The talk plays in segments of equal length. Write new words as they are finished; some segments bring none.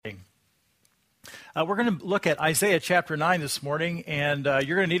We're going to look at Isaiah chapter 9 this morning, and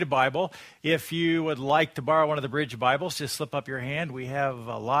you're going to need a Bible. If you would like to borrow one of the Bridge Bibles, just slip up your hand. We have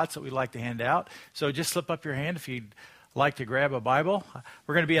lots that we'd like to hand out. So just slip up your hand if you'd like to grab a Bible.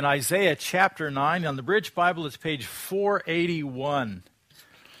 We're going to be in Isaiah chapter 9. On the Bridge Bible, it's page 481.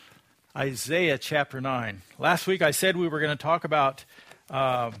 Isaiah chapter 9. Last week I said we were going to talk about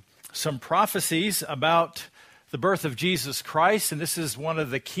some prophecies about the birth of Jesus Christ, and this is one of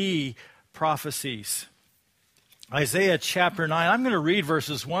the key prophecies. Isaiah chapter 9. I'm going to read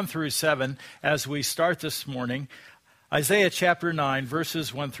verses 1 through 7 as we start this morning. Isaiah chapter 9,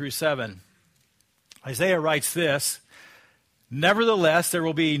 verses 1 through 7. Isaiah writes this: "Nevertheless, there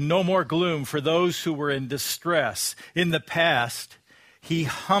will be no more gloom for those who were in distress. In the past, he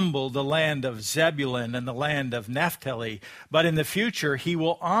humbled the land of Zebulun and the land of Naphtali. But in the future, he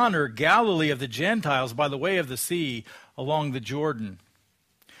will honor Galilee of the Gentiles by the way of the sea along the Jordan.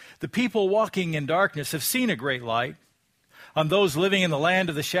 The people walking in darkness have seen a great light. On those living in the land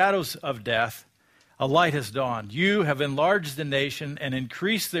of the shadows of death, a light has dawned. You have enlarged the nation and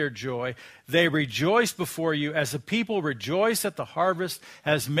increased their joy. They rejoice before you as the people rejoice at the harvest,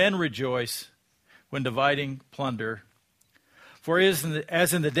 as men rejoice when dividing plunder. For as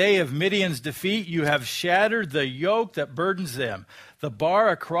in the day of Midian's defeat, you have shattered the yoke that burdens them, the bar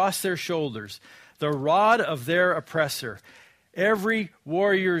across their shoulders, the rod of their oppressor, every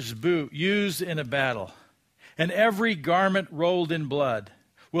warrior's boot used in a battle, and every garment rolled in blood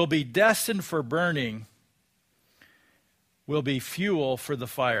will be destined for burning, will be fuel for the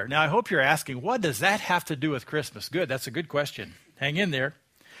fire." Now, I hope you're asking, what does that have to do with Christmas? Good, that's a good question. Hang in there.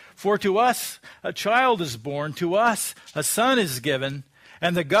 "For to us a child is born, to us a son is given,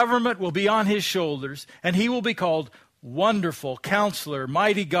 and the government will be on his shoulders, and he will be called Wonderful, Counselor,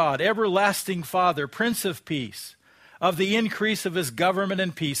 Mighty God, Everlasting Father, Prince of Peace. Of the increase of his government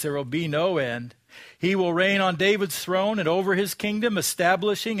and peace there will be no end. He will reign on David's throne and over his kingdom,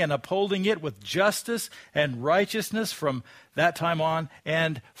 establishing and upholding it with justice and righteousness from that time on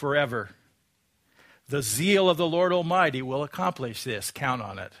and forever. The zeal of the Lord Almighty will accomplish this." Count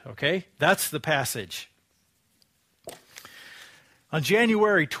on it, okay? That's the passage. On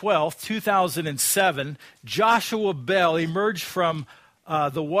January 12th, 2007, Joshua Bell emerged from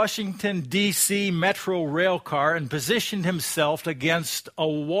the Washington, D.C. Metro rail car and positioned himself against a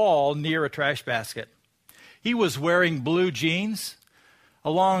wall near a trash basket. He was wearing blue jeans, a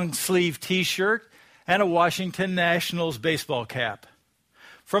long-sleeve T-shirt, and a Washington Nationals baseball cap.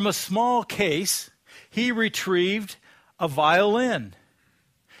 From a small case, he retrieved a violin.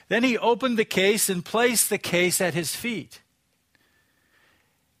 Then he opened the case and placed the case at his feet.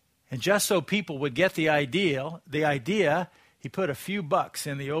 And just so people would get the idea, he put a few bucks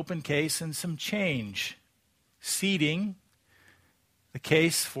in the open case and some change, seeding the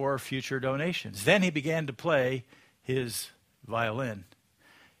case for future donations. Then he began to play his violin.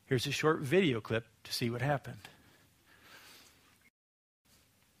 Here's a short video clip to see what happened.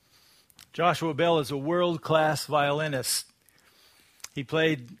 Joshua Bell is a world-class violinist. He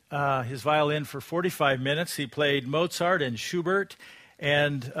played his violin for 45 minutes. He played Mozart and Schubert,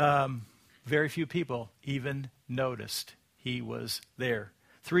 and very few people even noticed he was there.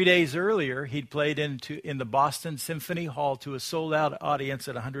 3 days earlier, he'd played in the Boston Symphony Hall to a sold-out audience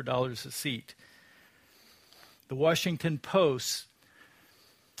at $100 a seat. The Washington Post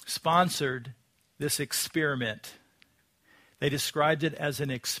sponsored this experiment. They described it as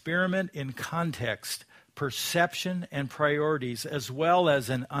an experiment in context, perception, and priorities, as well as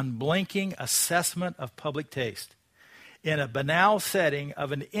an unblinking assessment of public taste. In a banal setting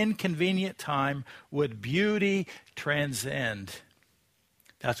of an inconvenient time, would beauty transcend?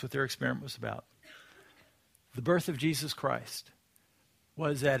 That's what their experiment was about. The birth of Jesus Christ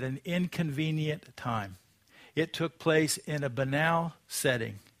was at an inconvenient time. It took place in a banal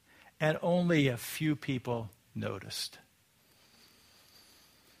setting, and only a few people noticed.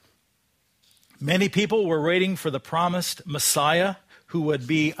 Many people were waiting for the promised Messiah, who would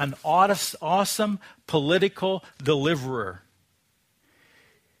be an awesome political deliverer.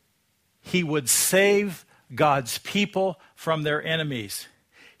 He would save God's people from their enemies.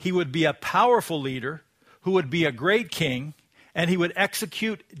 He would be a powerful leader who would be a great king, and he would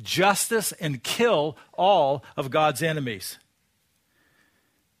execute justice and kill all of God's enemies.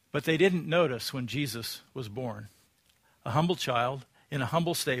 But they didn't notice when Jesus was born, a humble child in a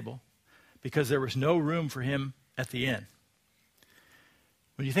humble stable, because there was no room for him at the inn.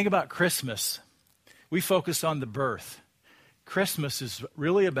 When you think about Christmas, we focus on the birth. Christmas is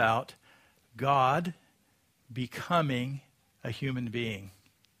really about God becoming a human being.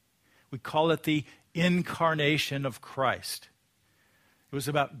 We call it the incarnation of Christ. It was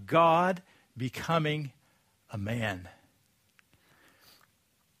about God becoming a man.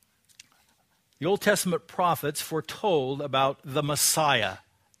 The Old Testament prophets foretold about the Messiah.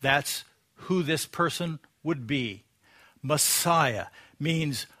 That's who this person would be. Messiah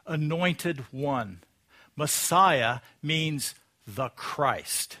means anointed one. Messiah means the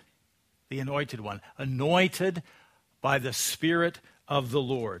Christ, the anointed one, anointed by the Spirit of the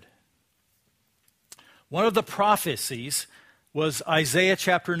Lord. One of the prophecies was Isaiah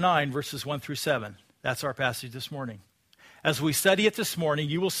chapter 9, verses 1 through 7. That's our passage this morning. As we study it this morning,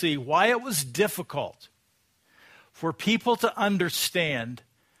 you will see why it was difficult for people to understand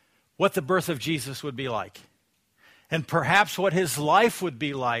what the birth of Jesus would be like, and perhaps what his life would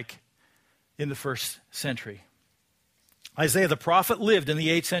be like in the first century. Isaiah the prophet lived in the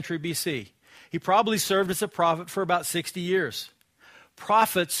 8th century BC. He probably served as a prophet for about 60 years.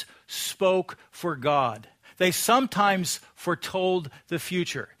 Prophets spoke for God. They sometimes foretold the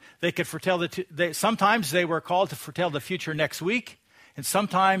future. They could foretell sometimes they were called to foretell the future next week, and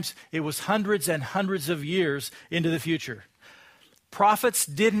sometimes it was hundreds and hundreds of years into the future. Prophets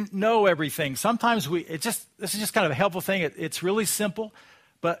didn't know everything. Sometimes this is just kind of a helpful thing. It's really simple,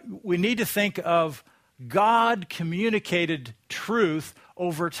 but we need to think of God communicated truth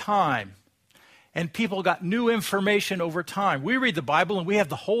over time, and people got new information over time. We read the Bible and we have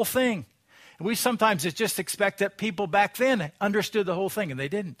the whole thing. And we sometimes just expect that people back then understood the whole thing, and they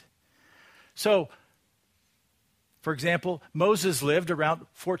didn't. So, for example, Moses lived around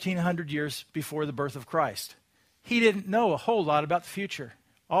 1,400 years before the birth of Christ. He didn't know a whole lot about the future.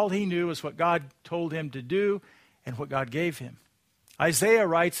 All he knew was what God told him to do and what God gave him. Isaiah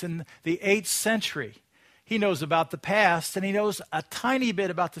writes in the 8th century. He knows about the past, and he knows a tiny bit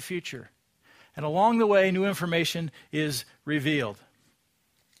about the future. And along the way, new information is revealed.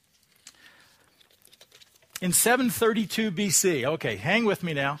 In 732 BC, okay, hang with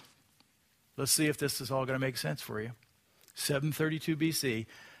me now. Let's see if this is all going to make sense for you. 732 BC,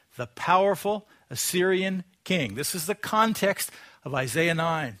 the powerful Assyrian king. This is the context of Isaiah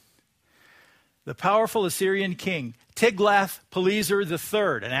 9. The powerful Assyrian king, Tiglath-Pileser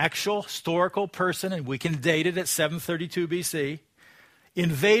III, an actual historical person, and we can date it at 732 BC,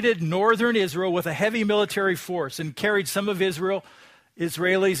 invaded northern Israel with a heavy military force and carried some of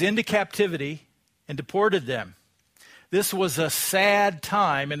Israelis into captivity and deported them. This was a sad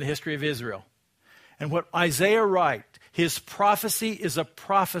time in the history of Israel. And what Isaiah writes, his prophecy is a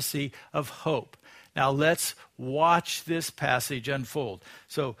prophecy of hope. Now let's watch this passage unfold.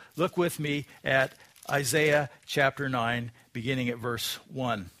 So look with me at Isaiah chapter 9, beginning at verse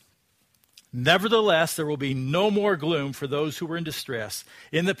 1. Nevertheless, there will be no more gloom for those who were in distress.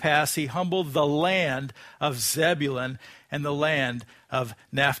 In the past, he humbled the land of Zebulun and the land of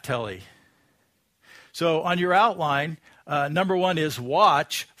Naphtali. So on your outline, number one is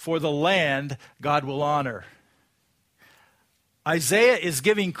watch for the land God will honor. Isaiah is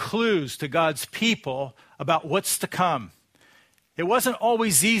giving clues to God's people about what's to come. It wasn't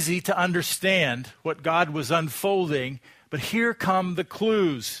always easy to understand what God was unfolding, but here come the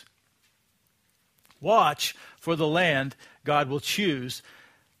clues. Watch for the land God will choose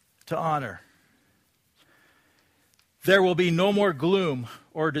to honor. There will be no more gloom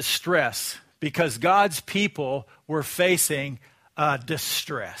or distress because God's people were facing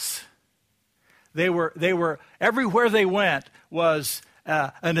distress. They were everywhere they went was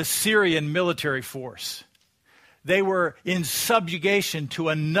an Assyrian military force. They were in subjugation to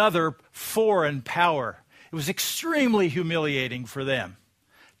another foreign power. It was extremely humiliating for them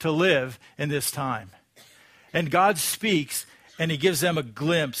to live in this time. And God speaks, and he gives them a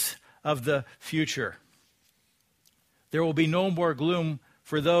glimpse of the future. There will be no more gloom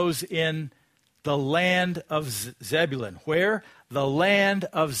for those in the land of Zebulun. Where? The land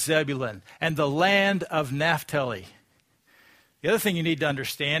of Zebulun and the land of Naphtali. The other thing you need to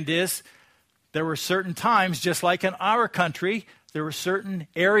understand is there were certain times, just like in our country, there were certain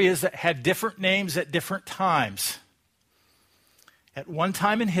areas that had different names at different times. At one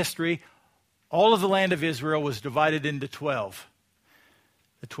time in history, all of the land of Israel was divided into 12.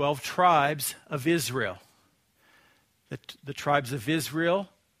 The 12 tribes of Israel. The tribes of Israel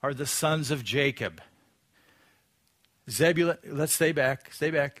are the sons of Jacob. Zebulun, let's stay back.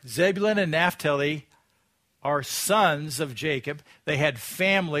 Zebulun and Naphtali are sons of Jacob. They had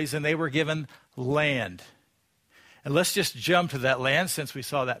families and they were given land. And let's just jump to that land since we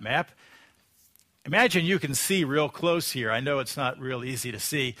saw that map. Imagine you can see real close here. I know it's not real easy to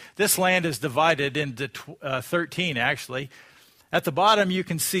see. This land is divided into 13, actually. At the bottom, you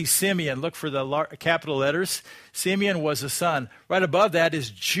can see Simeon. Look for the capital letters. Simeon was a son. Right above that is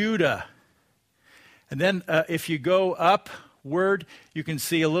Judah. And then if you go up word, you can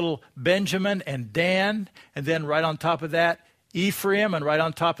see a little Benjamin and Dan, and then right on top of that, Ephraim, and right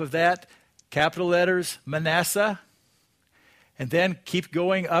on top of that, capital letters, Manasseh. And then keep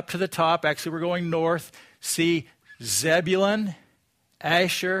going up to the top. Actually, we're going north. See Zebulun,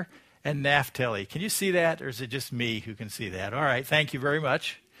 Asher, and Naphtali. Can you see that, or is it just me who can see that? All right, thank you very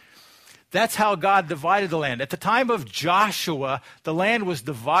much. That's how God divided the land. At the time of Joshua, the land was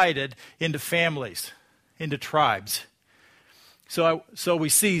divided into families, into tribes. So we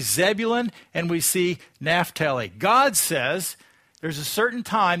see Zebulun and we see Naphtali. God says there's a certain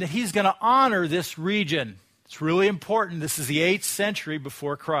time that he's going to honor this region. It's really important. This is the 8th century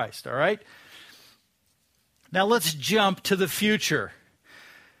before Christ, all right? Now let's jump to the future.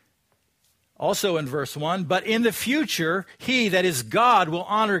 Also in verse 1, but in the future, he, that is God, will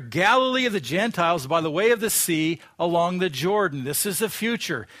honor Galilee of the Gentiles by the way of the sea along the Jordan. This is the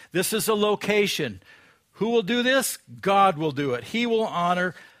future. This is a location. Who will do this? God will do it. He will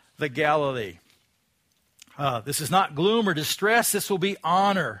honor the Galilee. This is not gloom or distress. This will be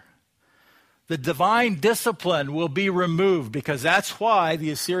honor. The divine discipline will be removed, because that's why the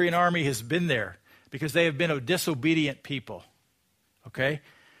Assyrian army has been there, because they have been a disobedient people. Okay?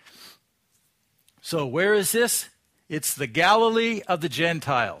 So where is this? It's the Galilee of the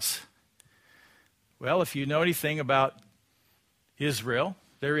Gentiles. Well, if you know anything about Israel,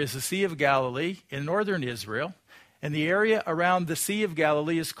 there is the Sea of Galilee in northern Israel, and the area around the Sea of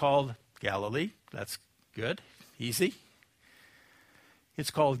Galilee is called Galilee. That's good, easy.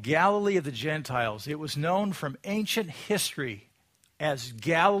 It's called Galilee of the Gentiles. It was known from ancient history as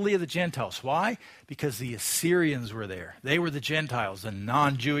Galilee of the Gentiles. Why? Because the Assyrians were there. They were the Gentiles, the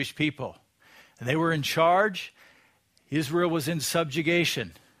non-Jewish people. And they were in charge. Israel was in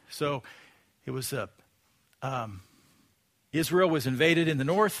subjugation. So it was Israel was invaded in the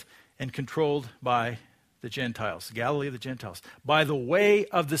north and controlled by the Gentiles, Galilee of the Gentiles, by the way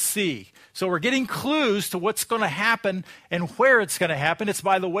of the sea. So we're getting clues to what's going to happen and where it's going to happen. It's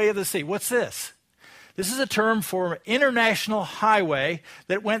by the way of the sea. What's this? This is a term for an international highway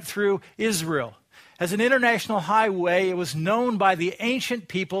that went through Israel. As an international highway, it was known by the ancient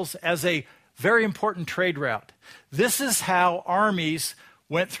peoples as a very important trade route. This is how armies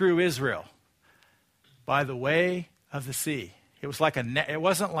went through Israel, by the way of the sea. It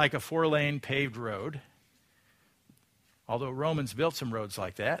wasn't like a 4-lane paved road, although Romans built some roads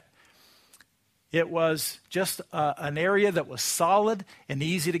like that. It was just an area that was solid and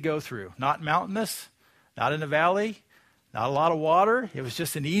easy to go through. Not mountainous, not in a valley, not a lot of water. It was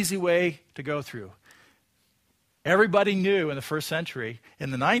just an easy way to go through. Everybody knew in the 1st century,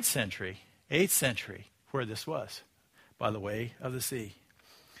 in the 9th century, 8th century, where this was, by the way of the sea.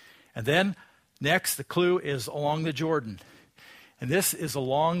 And then next, the clue is along the Jordan. And this is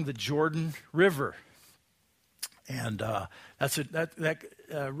along the Jordan River. And that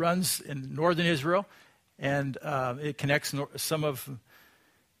runs in northern Israel, and it connects some of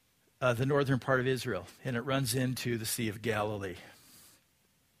the northern part of Israel, and it runs into the Sea of Galilee.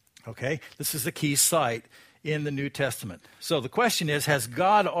 Okay, this is the key site in the New Testament. So the question is, has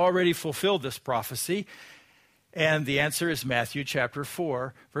God already fulfilled this prophecy? And the answer is Matthew chapter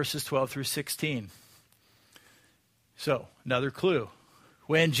 4, verses 12 through 16. So, another clue.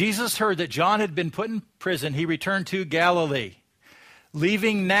 When Jesus heard that John had been put in prison, he returned to Galilee,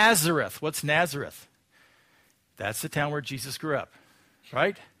 leaving Nazareth. What's Nazareth? That's the town where Jesus grew up,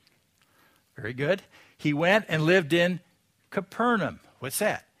 right? Very good. He went and lived in Capernaum. What's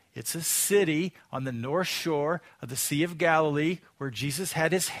that? It's a city on the north shore of the Sea of Galilee where Jesus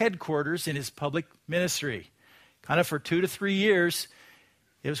had his headquarters in his public ministry. Kind of for 2 to 3 years,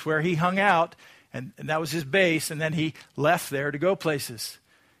 it was where he hung out, and that was his base, and then he left there to go places.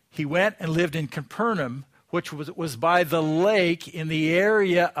 He went and lived in Capernaum, which was by the lake in the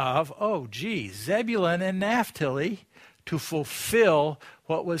area of, Zebulun and Naphtali, to fulfill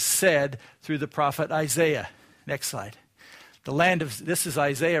what was said through the prophet Isaiah. Next slide. This is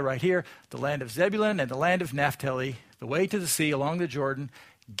Isaiah right here, the land of Zebulun and the land of Naphtali, the way to the sea along the Jordan,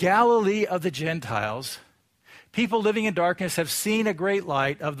 Galilee of the Gentiles. People living in darkness have seen a great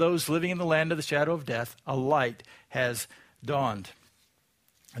light. Of those living in the land of the shadow of death, a light has dawned.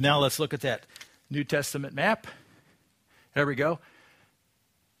 And now let's look at that New Testament map. There we go.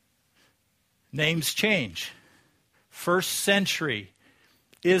 Names change. 1st century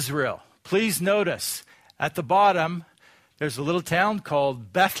Israel. Please notice at the bottom, there's a little town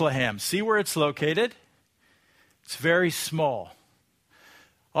called Bethlehem. See where it's located? It's very small.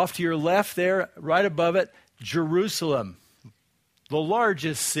 Off to your left there, right above it, Jerusalem, the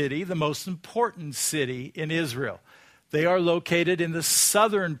largest city, the most important city in Israel. They are located in the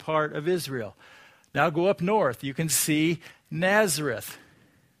southern part of Israel. Now go up north. You can see Nazareth.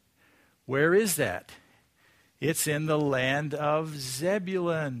 Where is that? It's in the land of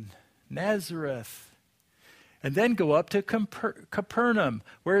Zebulun, Nazareth. And then go up to Capernaum.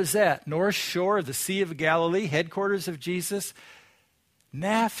 Where is that? North shore of the Sea of Galilee, headquarters of Jesus.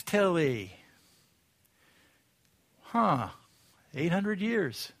 Naphtali. 800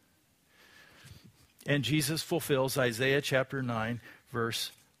 years. And Jesus fulfills Isaiah chapter 9,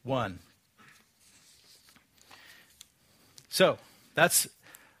 verse 1. So, that's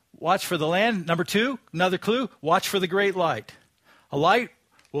watch for the land. Number 2, another clue, watch for the great light. A light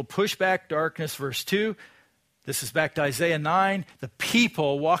will push back darkness, verse 2. This is back to Isaiah 9. The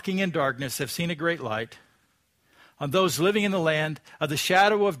people walking in darkness have seen a great light. On those living in the land of the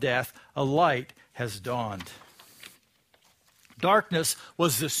shadow of death, a light has dawned. Darkness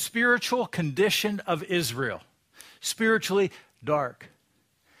was the spiritual condition of Israel. Spiritually dark.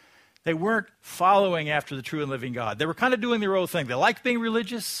 They weren't following after the true and living God. They were kind of doing their own thing. They liked being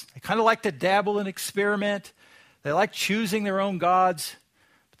religious. They kind of liked to dabble and experiment. They liked choosing their own gods.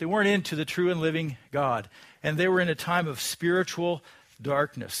 But they weren't into the true and living God. And they were in a time of spiritual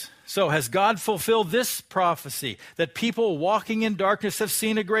darkness. So has God fulfilled this prophecy that people walking in darkness have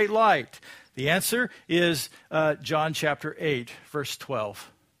seen a great light? The answer is John chapter 8, verse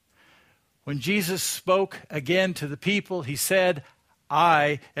 12. When Jesus spoke again to the people, he said,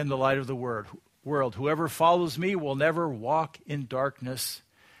 I am the light of the world. Whoever follows me will never walk in darkness,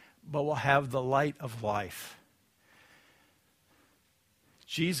 but will have the light of life.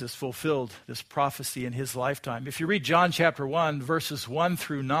 Jesus fulfilled this prophecy in his lifetime. If you read John chapter 1, verses 1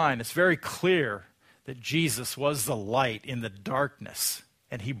 through 9, it's very clear that Jesus was the light in the darkness,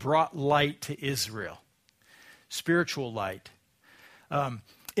 and he brought light to Israel. Spiritual light.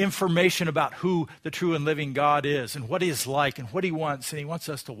 Information about who the true and living God is and what he is like and what he wants, and he wants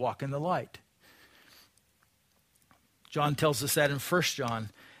us to walk in the light. John tells us that in 1 John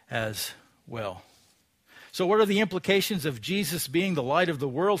as well. So what are the implications of Jesus being the light of the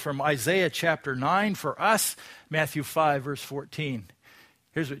world from Isaiah chapter 9 for us? Matthew 5, verse 14.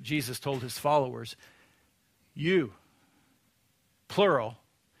 Here's what Jesus told his followers. You, plural,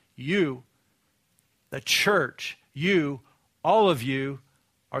 you, the church, you, all of you,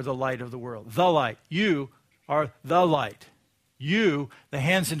 are the light of the world. The light. You are the light. You, the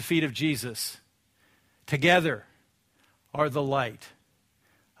hands and feet of Jesus, together are the light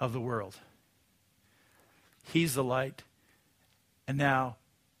of the world. He's the light. And now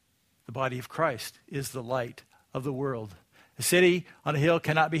the body of Christ is the light of the world. A city on a hill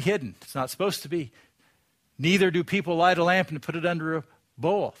cannot be hidden. It's not supposed to be. Neither do people light a lamp and put it under a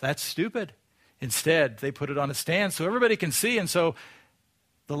bowl. That's stupid. Instead, they put it on a stand so everybody can see, and so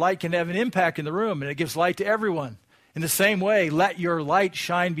the light can have an impact in the room, and it gives light to everyone. In the same way, let your light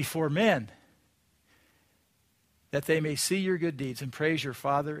shine before men, that they may see your good deeds and praise your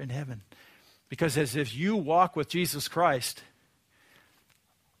Father in heaven. Because as if you walk with Jesus Christ,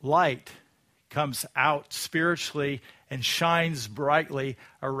 light comes out spiritually and shines brightly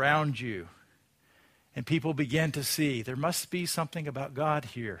around you. And people begin to see there must be something about God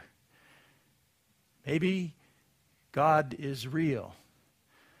here. Maybe God is real.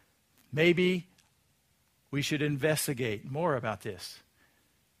 Maybe we should investigate more about this.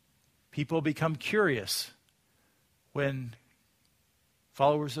 People become curious when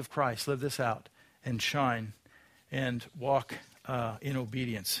followers of Christ live this out and shine and walk in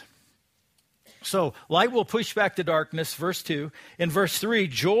obedience. So, light will push back the darkness, verse 2. In verse 3,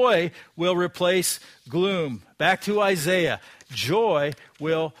 joy will replace gloom. Back to Isaiah. Joy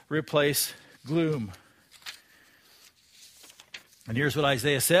will replace gloom. And here's what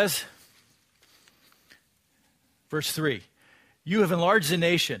Isaiah says. Verse 3, you have enlarged the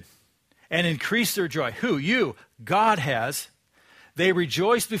nation and increased their joy. Who? You. God has. They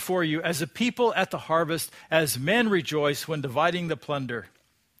rejoice before you as a people at the harvest, as men rejoice when dividing the plunder.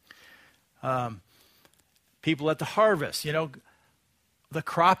 People at the harvest, the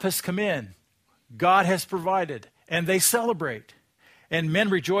crop has come in. God has provided, and they celebrate. And men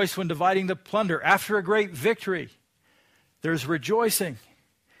rejoice when dividing the plunder. After a great victory, there's rejoicing.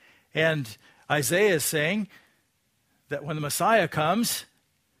 And Isaiah is saying that when the Messiah comes,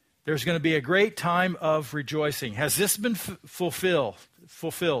 there's going to be a great time of rejoicing. Has this been fulfilled?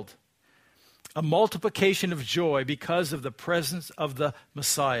 A multiplication of joy because of the presence of the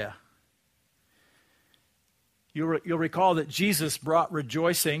Messiah. You'll recall that Jesus brought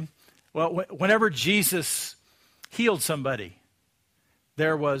rejoicing. Well, whenever Jesus healed somebody,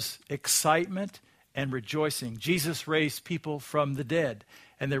 there was excitement and rejoicing. Jesus raised people from the dead,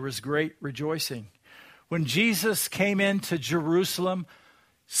 and there was great rejoicing. When Jesus came into Jerusalem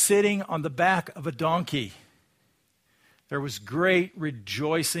sitting on the back of a donkey, there was great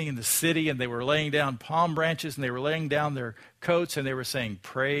rejoicing in the city, and they were laying down palm branches, and they were laying down their coats, and they were saying,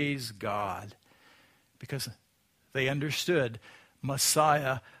 "Praise God," because they understood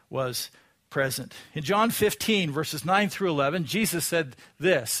Messiah was present. In John 15, verses 9 through 11, Jesus said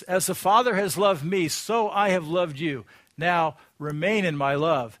this, "As the Father has loved me, so I have loved you. Now remain in my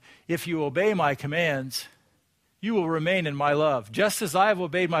love. If you obey my commands, you will remain in my love, just as I have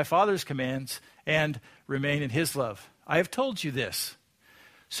obeyed my Father's commands and remain in his love. I have told you this,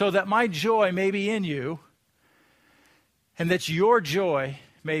 so that my joy may be in you, and that your joy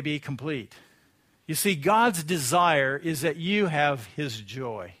may be complete." You see, God's desire is that you have his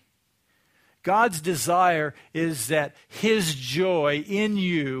joy. God's desire is that his joy in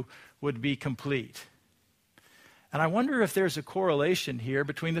you would be complete. And I wonder if there's a correlation here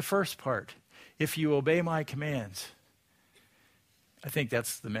between the first part, "If you obey my commands." I think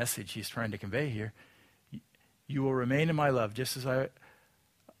that's the message he's trying to convey here. You will remain in my love, just as I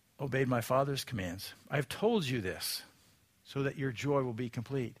obeyed my Father's commands. I've told you this so that your joy will be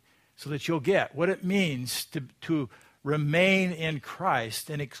complete, so that you'll get what it means to remain in Christ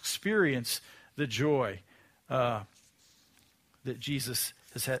and experience the joy that Jesus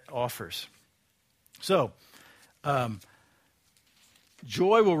offers. So,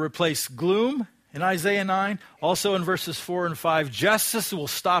 joy will replace gloom in Isaiah 9. Also in verses 4 and 5, justice will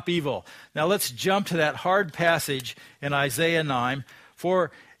stop evil. Now let's jump to that hard passage in Isaiah 9.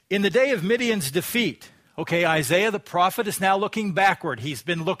 For in the day of Midian's defeat, okay, Isaiah the prophet is now looking backward. He's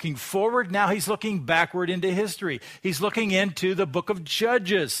been looking forward. Now he's looking backward into history. He's looking into the book of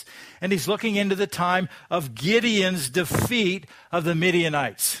Judges. And he's looking into the time of Gideon's defeat of the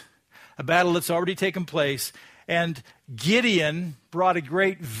Midianites, a battle that's already taken place. And Gideon brought a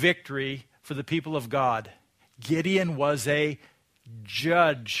great victory for the people of God. Gideon was a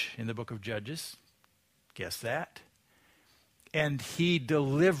judge in the book of Judges. Guess that. And he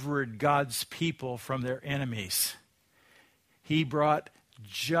delivered God's people from their enemies. He brought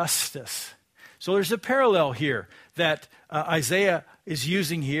justice. So there's a parallel here that Isaiah is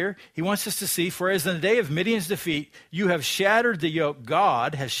using here. He wants us to see, "For as in the day of Midian's defeat, you have shattered the yoke."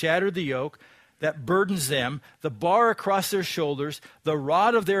 God has shattered the yoke that burdens them, the bar across their shoulders, the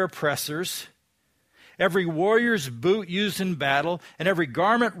rod of their oppressors. Every warrior's boot used in battle and every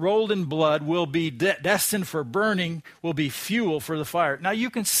garment rolled in blood will be destined for burning, will be fuel for the fire. Now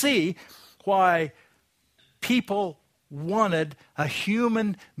you can see why people wanted a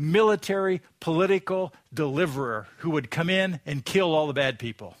human military political deliverer who would come in and kill all the bad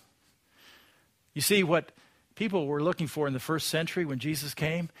people. You see, what people were looking for in the first century when Jesus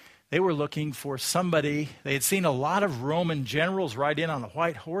came, they were looking for somebody. They had seen a lot of Roman generals ride in on a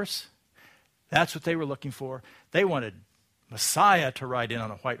white horse. That's what they were looking for. They wanted Messiah to ride in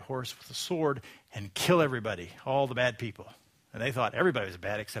on a white horse with a sword and kill everybody, all the bad people. And they thought everybody was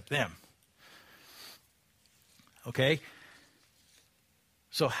bad except them. Okay?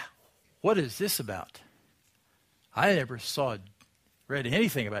 So what is this about? I never read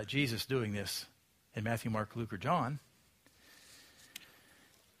anything about Jesus doing this in Matthew, Mark, Luke, or John.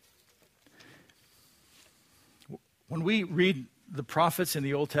 When we read the prophets in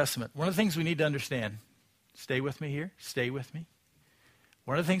the Old Testament, one of the things we need to understand, stay with me here, stay with me.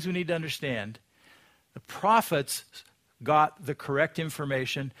 One of the things we need to understand, the prophets got the correct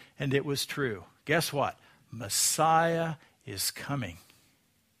information and it was true. Guess what? Messiah is coming.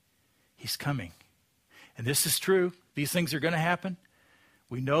 He's coming. And this is true. These things are going to happen.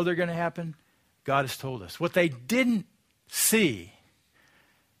 We know they're going to happen. God has told us. What they didn't see,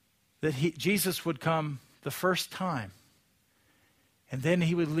 that Jesus would come the first time, and then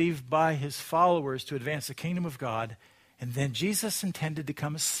he would leave by his followers to advance the kingdom of God, and then Jesus intended to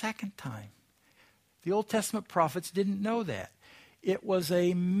come a second time. The Old Testament prophets didn't know that. It was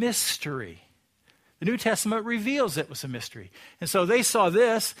a mystery. The New Testament reveals it was a mystery. And so they saw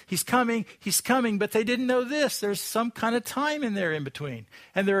this, he's coming, but they didn't know this. There's some kind of time in there in between.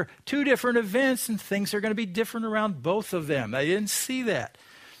 And there are two different events, and things are going to be different around both of them. They didn't see that.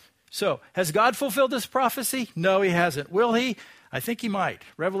 So, has God fulfilled this prophecy? No, he hasn't. Will he? I think he might.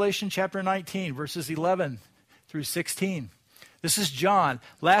 Revelation chapter 19, verses 11 through 16. This is John,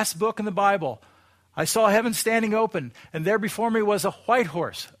 last book in the Bible. I saw heaven standing open, and there before me was a white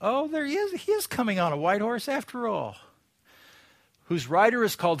horse. Oh, there he is. He is coming on a white horse after all. Whose rider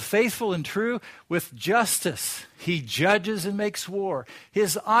is called Faithful and True. With justice he judges and makes war.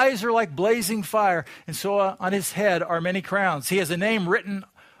 His eyes are like blazing fire, and so on his head are many crowns. He has a name written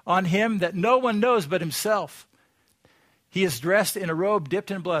on him that no one knows but himself. He is dressed in a robe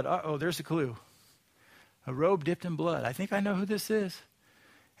dipped in blood. Uh-oh, there's a clue. A robe dipped in blood. I think I know who this is.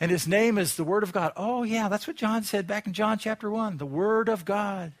 And his name is the Word of God. Oh, yeah, that's what John said back in John chapter 1. The Word of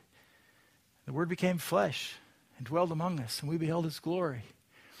God. The Word became flesh and dwelled among us, and we beheld his glory.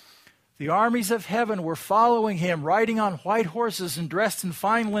 The armies of heaven were following him, riding on white horses and dressed in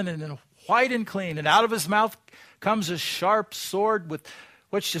fine linen and white and clean. And out of his mouth comes a sharp sword with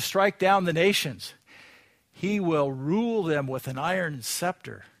which to strike down the nations. He will rule them with an iron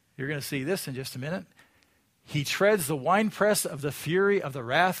scepter. You're going to see this in just a minute. He treads the winepress of the fury of the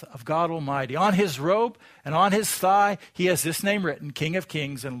wrath of God Almighty. On his robe and on his thigh, he has this name written, King of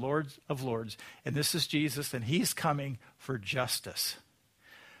Kings and Lord of Lords. And this is Jesus, and he's coming for justice.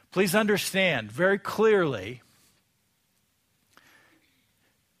 Please understand very clearly,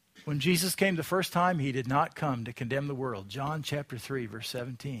 when Jesus came the first time, he did not come to condemn the world. John chapter 3, verse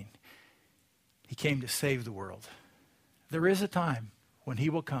 17. He came to save the world. There is a time when he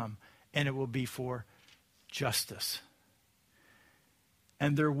will come, and it will be for justice.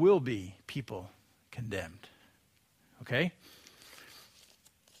 And there will be people condemned. Okay?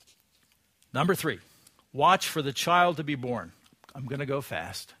 Number 3, watch for the child to be born. I'm going to go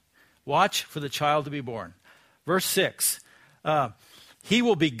fast. Watch for the child to be born. Verse 6, he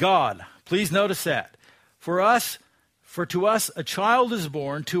will be God. Please notice that. For to us a child is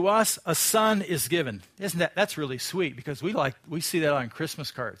born, to us a son is given. That's really sweet, because we see that on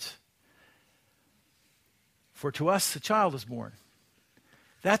Christmas cards. For to us a child is born.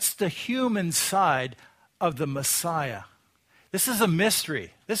 That's the human side of the Messiah. This is a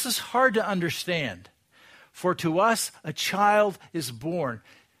mystery. This is hard to understand. For to us a child is born.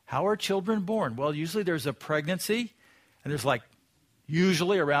 How are children born? Well, usually there's a pregnancy, and there's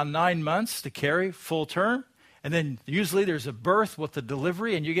usually around 9 months to carry full term. And then usually there's a birth with the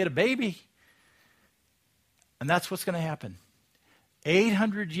delivery, and you get a baby. And that's what's going to happen.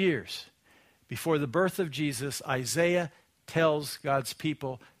 800 years before the birth of Jesus, Isaiah tells God's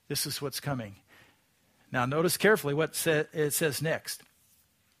people, this is what's coming. Now notice carefully what it says next.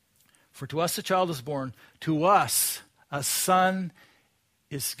 For to us a child is born, to us a son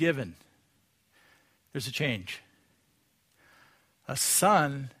is given. There's a change. A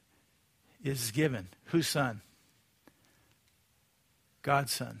son is given. Whose son?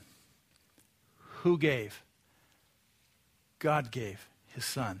 God's son. Who gave? God gave his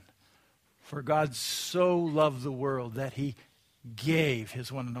son. For God so loved the world that he gave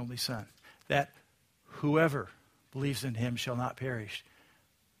his one and only son, that whoever believes in him shall not perish,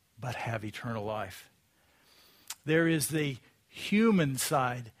 but have eternal life. There is the human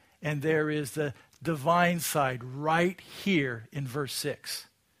side, and there is the divine side right here in verse 6.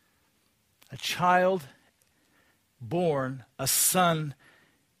 A child born, a son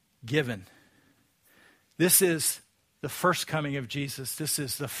given. This is the first coming of Jesus. This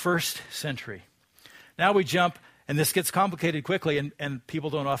is the first century. Now we jump, and this gets complicated quickly, and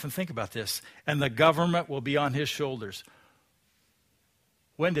people don't often think about this. And the government will be on his shoulders.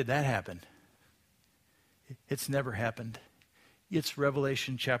 When did that happen? It's never happened. It's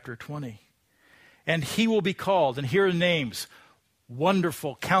Revelation chapter 20. And he will be called, and here are names: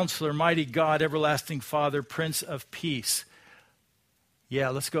 Wonderful Counselor, Mighty God, Everlasting Father, Prince of Peace. Yeah,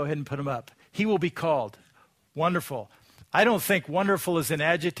 let's go ahead and put him up. He will be called Wonderful. I don't think wonderful is an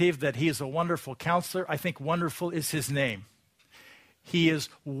adjective, that he is a wonderful counselor. I think wonderful is his name. He is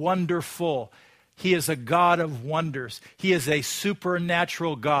wonderful. He is a God of wonders. He is a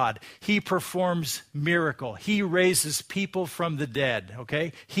supernatural God. He performs miracle. He raises people from the dead,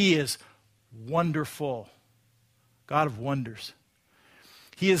 okay? He is wonderful. God of wonders.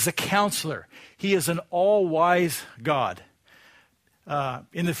 He is a counselor. He is an all-wise God.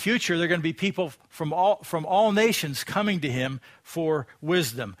 In the future, there are going to be people from all nations coming to him for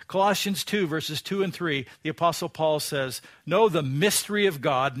wisdom. Colossians 2, verses 2 and 3, the Apostle Paul says, know the mystery of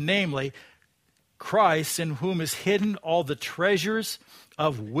God, namely Christ, in whom is hidden all the treasures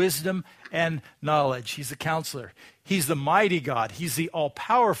of wisdom and knowledge. He's a counselor. He's the mighty God. He's the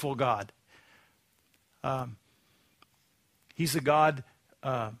all-powerful God. He's a God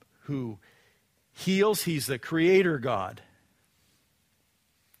who heals. He's the creator God.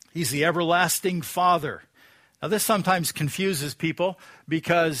 He's the everlasting Father. Now, this sometimes confuses people,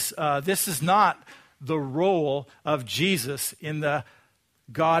 because this is not the role of Jesus in the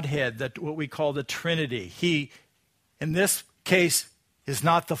Godhead, what we call the Trinity. He, in this case, is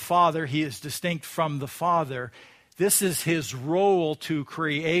not the Father. He is distinct from the Father. This is his role to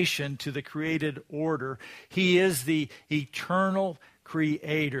creation, to the created order. He is the eternal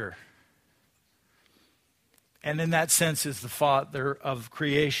creator. And in that sense is the Father of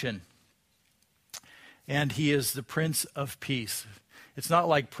creation. And he is the Prince of Peace. It's not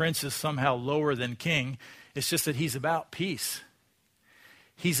like Prince is somehow lower than King. It's just that he's about peace.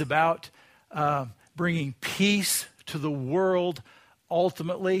 He's about bringing peace to the world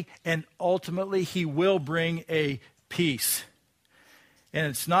ultimately, and ultimately he will bring a peace. And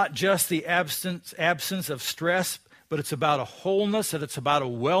it's not just the absence of stress, but it's about a wholeness, and it's about a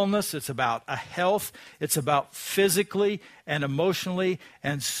wellness, it's about a health, it's about physically and emotionally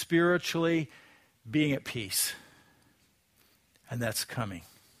and spiritually being at peace. And that's coming.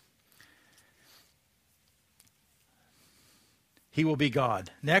 He will be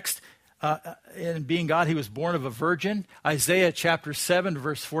God. Next, in being God, he was born of a virgin. Isaiah chapter 7,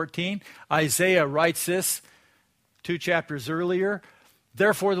 verse 14. Isaiah writes this 2 chapters earlier.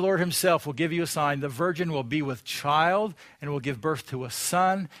 Therefore, the Lord himself will give you a sign. The virgin will be with child and will give birth to a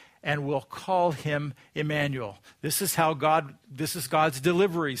son and will call him Emmanuel. This is God's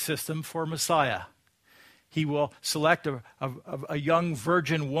delivery system for Messiah. He will select a young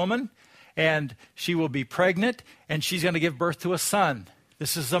virgin woman, and she will be pregnant, and she's going to give birth to a son.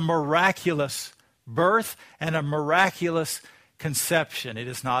 This is a miraculous birth and a miraculous conception. It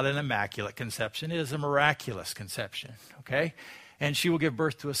is not an immaculate conception. It is a miraculous conception, okay? And she will give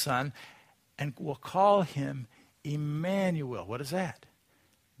birth to a son and will call him Emmanuel. What is that?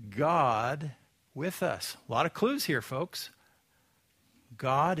 God with us. A lot of clues here, folks.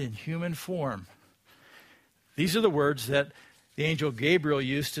 God in human form. These are the words that the angel Gabriel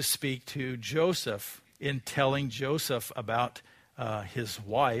used to speak to Joseph in telling Joseph about his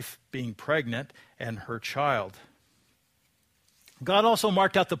wife being pregnant and her child. God also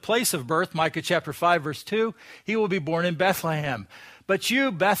marked out the place of birth, Micah chapter 5, verse 2. He will be born in Bethlehem. But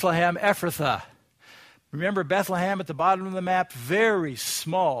you, Bethlehem Ephrathah. Remember Bethlehem at the bottom of the map? Very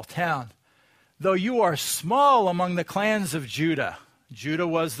small town. Though you are small among the clans of Judah. Judah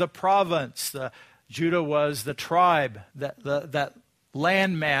was the province. Judah was the tribe, that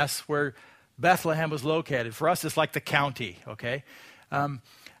land mass where Bethlehem was located. For us, it's like the county, okay?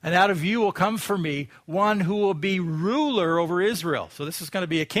 And out of you will come for me one who will be ruler over Israel. So this is going to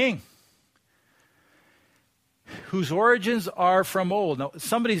be a king whose origins are from old. Now,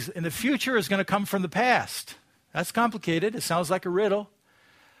 somebody's in the future is going to come from the past. That's complicated. It sounds like a riddle.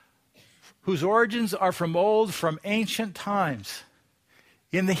 Whose origins are from old, from ancient times.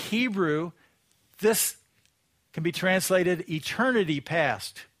 In the Hebrew, this can be translated eternity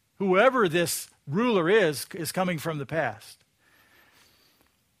past. Whoever this ruler is coming from the past.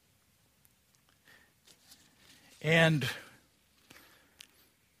 And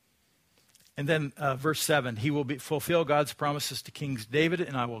then verse 7, he will fulfill God's promises to King David,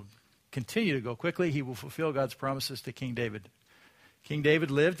 and I will continue to go quickly. He will fulfill God's promises to King David. King David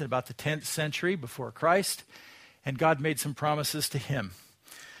lived in about the 10th century before Christ, and God made some promises to him.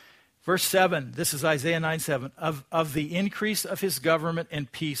 Verse 7, this is Isaiah 9:7. Of the increase of his government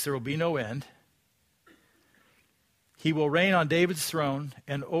and peace there will be no end. He will reign on David's throne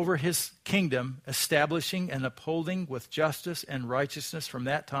and over his kingdom, establishing and upholding with justice and righteousness from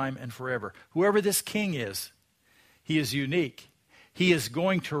that time and forever. Whoever this king is, he is unique. He is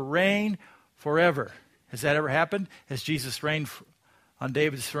going to reign forever. Has that ever happened? Has Jesus reigned on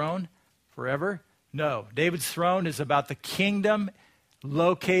David's throne forever? No. David's throne is about the kingdom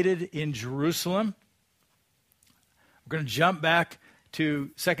located in Jerusalem. We're going to jump back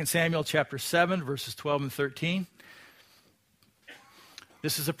to 2 Samuel chapter 7, verses 12 and 13.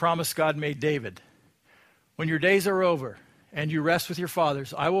 This is a promise God made David. When your days are over and you rest with your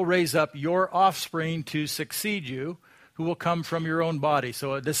fathers, I will raise up your offspring to succeed you, who will come from your own body.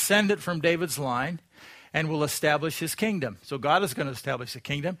 So a descendant from David's line, and will establish his kingdom. So God is going to establish the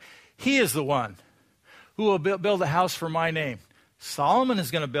kingdom. He is the one who will build a house for my name. Solomon is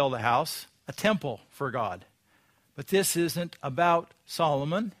going to build a house, a temple for God. But this isn't about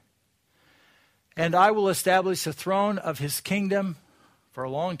Solomon. And I will establish the throne of his kingdom for a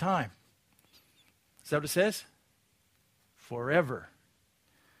long time. Is that what it says? Forever.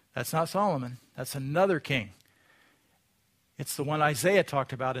 That's not Solomon. That's another king. It's the one Isaiah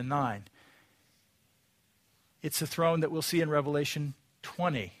talked about in 9. It's a throne that we'll see in Revelation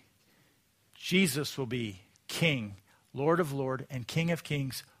 20. Jesus will be king, Lord of lords, and King of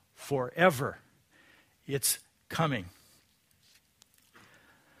kings forever. It's coming.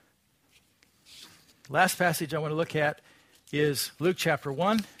 Last passage I want to look at is Luke chapter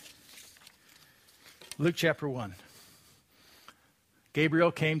 1. Luke chapter 1.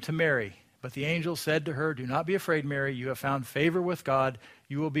 Gabriel came to Mary, but the angel said to her, "Do not be afraid, Mary. You have found favor with God.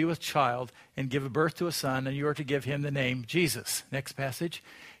 You will be with child and give birth to a son, and you are to give him the name Jesus." Next passage.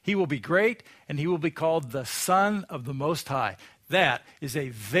 "He will be great, and he will be called the Son of the Most High." That is a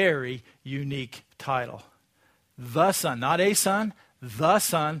very unique title. The Son, not a son, the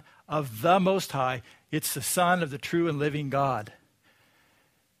Son of the Most High. It's the Son of the true and living God.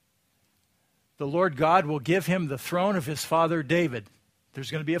 the Lord God will give him the throne of his father David.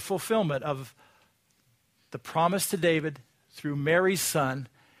 There's going to be a fulfillment of the promise to David through Mary's son,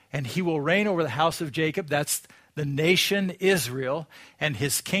 and he will reign over the house of Jacob. That's the nation Israel, and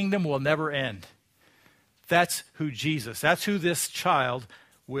his kingdom will never end. That's who that's who this child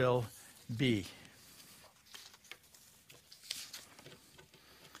will be.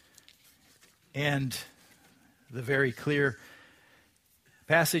 And the very clear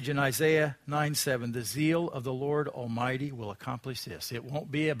passage in Isaiah 9:7, the zeal of the Lord Almighty will accomplish this. It won't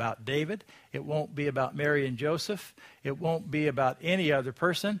be about David. It won't be about Mary and Joseph. It won't be about any other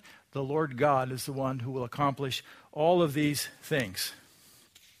person. The Lord God is the one who will accomplish all of these things.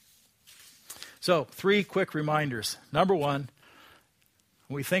 So, 3 quick reminders. Number 1,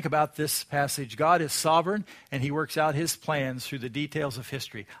 when we think about this passage, God is sovereign and he works out his plans through the details of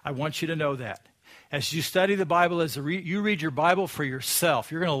history. I want you to know that. As you study the Bible, as you read your Bible for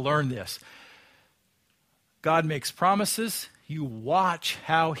yourself, you're going to learn this. God makes promises. You watch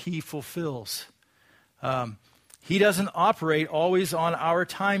how he fulfills. He doesn't operate always on our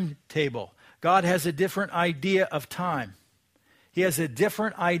timetable. God has a different idea of time. He has a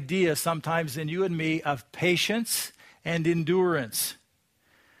different idea sometimes than you and me of patience and endurance.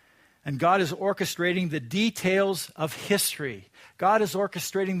 And God is orchestrating the details of history. God is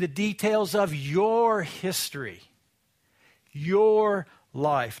orchestrating the details of your history, your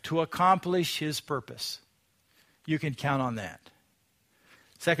life, to accomplish his purpose. You can count on that.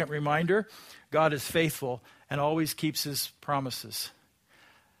 Second reminder, God is faithful and always keeps his promises.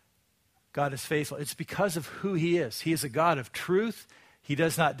 God is faithful. It's because of who he is. He is a God of truth. He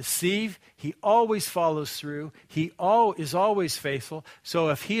does not deceive. He always follows through. He is always faithful. So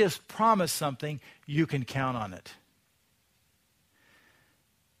if he has promised something, you can count on it.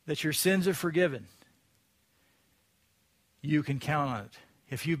 That your sins are forgiven, you can count on it.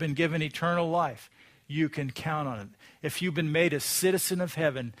 If you've been given eternal life, you can count on it. If you've been made a citizen of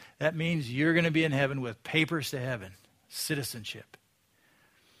heaven, that means you're going to be in heaven with papers to heaven, citizenship.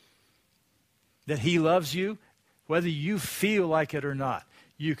 That he loves you, whether you feel like it or not,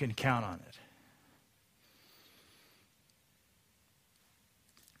 you can count on it.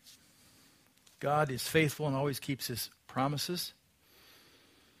 God is faithful and always keeps his promises.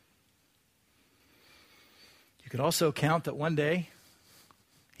 You can also count that one day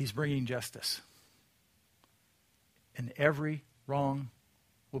he's bringing justice. And every wrong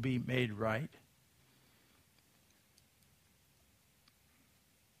will be made right.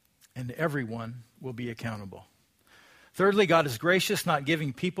 And everyone will be accountable. Thirdly, God is gracious, not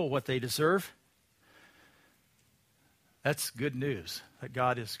giving people what they deserve. That's good news, that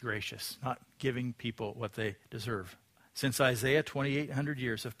God is gracious, not giving people what they deserve. Since Isaiah, 2,800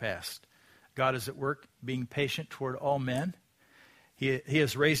 years have passed. God is at work being patient toward all men. He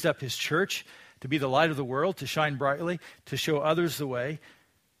has raised up his church to be the light of the world, to shine brightly, to show others the way.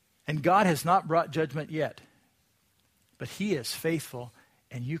 And God has not brought judgment yet. But he is faithful,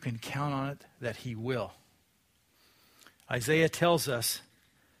 and you can count on it that he will. Isaiah tells us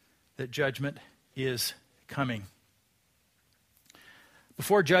that judgment is coming.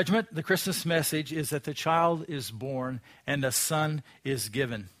 Before judgment, the Christmas message is that the child is born and a son is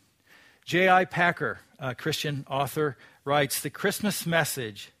given. J.I. Packer, a Christian author, writes, the Christmas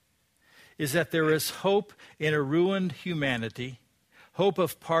message is that there is hope in a ruined humanity, hope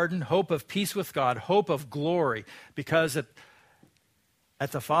of pardon, hope of peace with God, hope of glory, because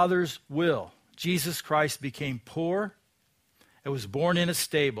at the Father's will, Jesus Christ became poor and was born in a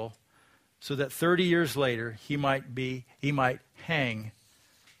stable so that 30 years later he might hang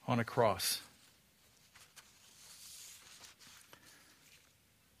on a cross.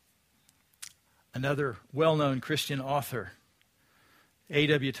 Another well-known Christian author,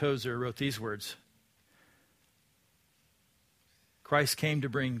 A.W. Tozer, wrote these words: Christ came to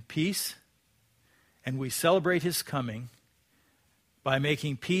bring peace, and we celebrate his coming by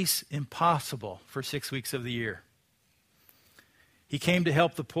making peace impossible for 6 weeks of the year. He came to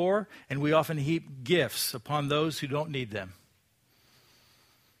help the poor, and we often heap gifts upon those who don't need them.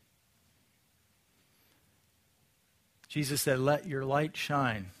 Jesus said, let your light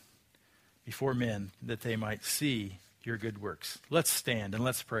shine before men, that they might see your good works. Let's stand and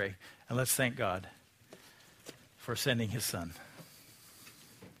let's pray, and let's thank God for sending his Son.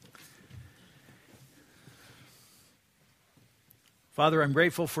 Father, I'm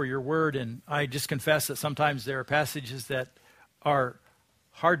grateful for your word, and I just confess that sometimes there are passages that are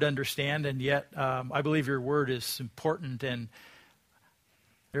hard to understand, and yet I believe your word is important, and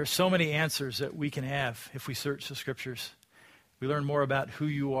there are so many answers that we can have if we search the scriptures. We learn more about who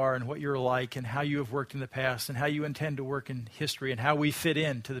you are and what you're like and how you have worked in the past and how you intend to work in history and how we fit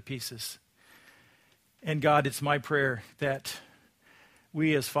into the pieces. And God, it's my prayer that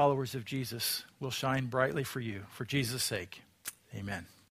we as followers of Jesus will shine brightly for you, for Jesus' sake. Amen.